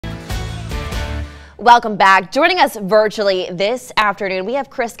Welcome back. Joining us virtually this afternoon, we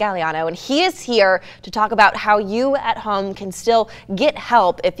have Chris Galindo, and he is here to talk about how you at home can still get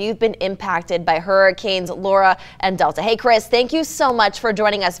help if you've been impacted by hurricanes Laura and Delta. Hey, Chris, thank you so much for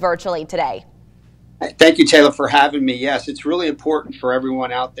joining us virtually today. Thank you, Taylor, for having me. Yes, it's really important for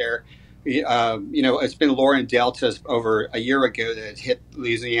everyone out there. It's been Laura and Delta over a year ago that hit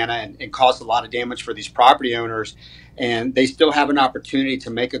Louisiana and caused a lot of damage for these property owners. And they still have an opportunity to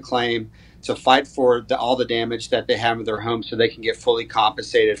make a claim to fight for all the damage that they have in their home so they can get fully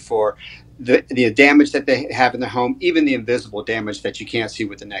compensated for the damage that they have in their home, even the invisible damage that you can't see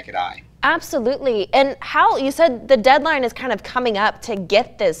with the naked eye. Absolutely. And how you said the deadline is kind of coming up to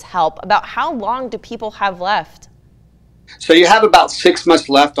get this help. About how long do people have left? So you have about 6 months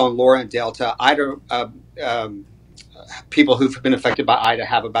left on Laura and Delta. Ida, people who've been affected by Ida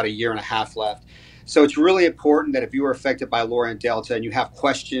have about 1.5 years left. So it's really important that if you were affected by Laura and Delta and you have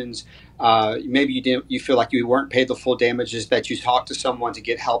questions, maybe you feel like you weren't paid the full damages, that you talk to someone to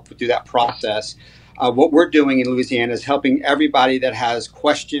get help through that process. What we're doing in Louisiana is helping everybody that has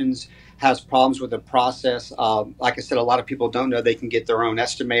questions, has problems with the process. Like I said, a lot of people don't know they can get their own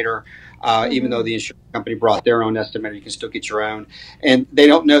estimator. Even though the insurance company brought their own estimator, you can still get your own. And they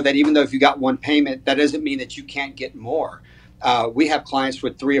don't know that even though if you got one payment, that doesn't mean that you can't get more. We have clients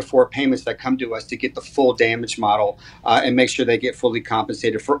with 3 or 4 payments that come to us to get the full damage model and make sure they get fully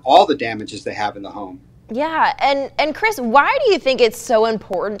compensated for all the damages they have in the home. Yeah, and Chris, why do you think it's so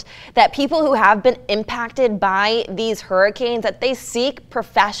important that people who have been impacted by these hurricanes, that they seek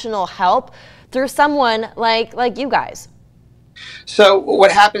professional help through someone like you guys? So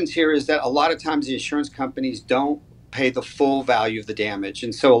what happens here is that a lot of times the insurance companies don't pay the full value of the damage.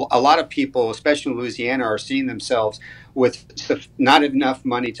 And so a lot of people, especially in Louisiana, are seeing themselves with not enough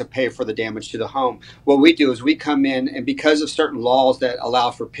money to pay for the damage to the home. What we do is we come in, and because of certain laws that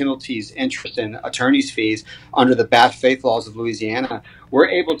allow for penalties, interest, and attorney's fees under the bad faith laws of Louisiana, we're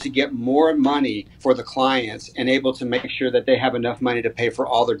able to get more money for the clients and able to make sure that they have enough money to pay for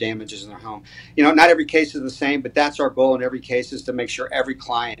all their damages in their home. You know, not every case is the same, but that's our goal in every case, is to make sure every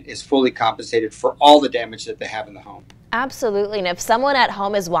client is fully compensated for all the damage that they have in the home. Absolutely. And if someone at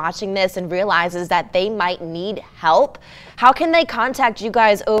home is watching this and realizes that they might need help, how can they contact you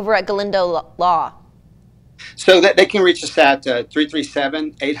guys over at Galindo Law? So that they can reach us at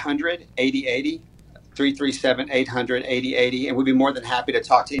 337-800-8080, 337-800-8080, and we'd be more than happy to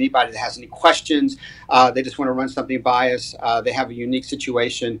talk to anybody that has any questions. They just want to run something by us. They have a unique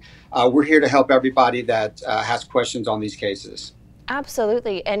situation. We're here to help everybody that has questions on these cases.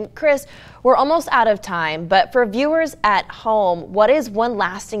 Absolutely. And Chris, we're almost out of time, but for viewers at home, what is one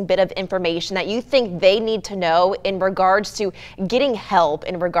lasting bit of information that you think they need to know in regards to getting help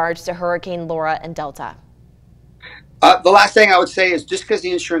in regards to Hurricane Laura and Delta? The last thing I would say is, just because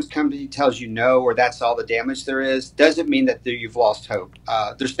the insurance company tells you no, or that's all the damage there is, doesn't mean that you've lost hope.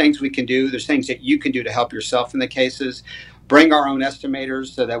 There's things we can do. There's things that you can do to help yourself in the cases. Bring our own estimators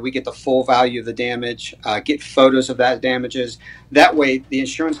so that we get the full value of the damage, get photos of that damages. That way, the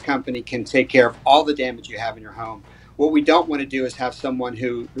insurance company can take care of all the damage you have in your home. What we don't want to do is have someone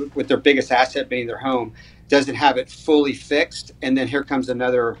who, with their biggest asset being their home, doesn't have it fully fixed, and then here comes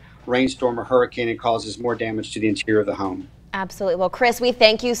another rainstorm or hurricane and causes more damage to the interior of the home. Absolutely. Well, Chris, we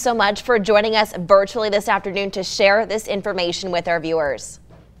thank you so much for joining us virtually this afternoon to share this information with our viewers.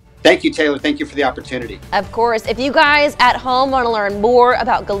 Thank you, Taylor. Thank you for the opportunity. Of course, if you guys at home want to learn more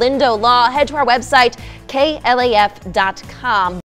about Galindo Law, head to our website, klaf.com.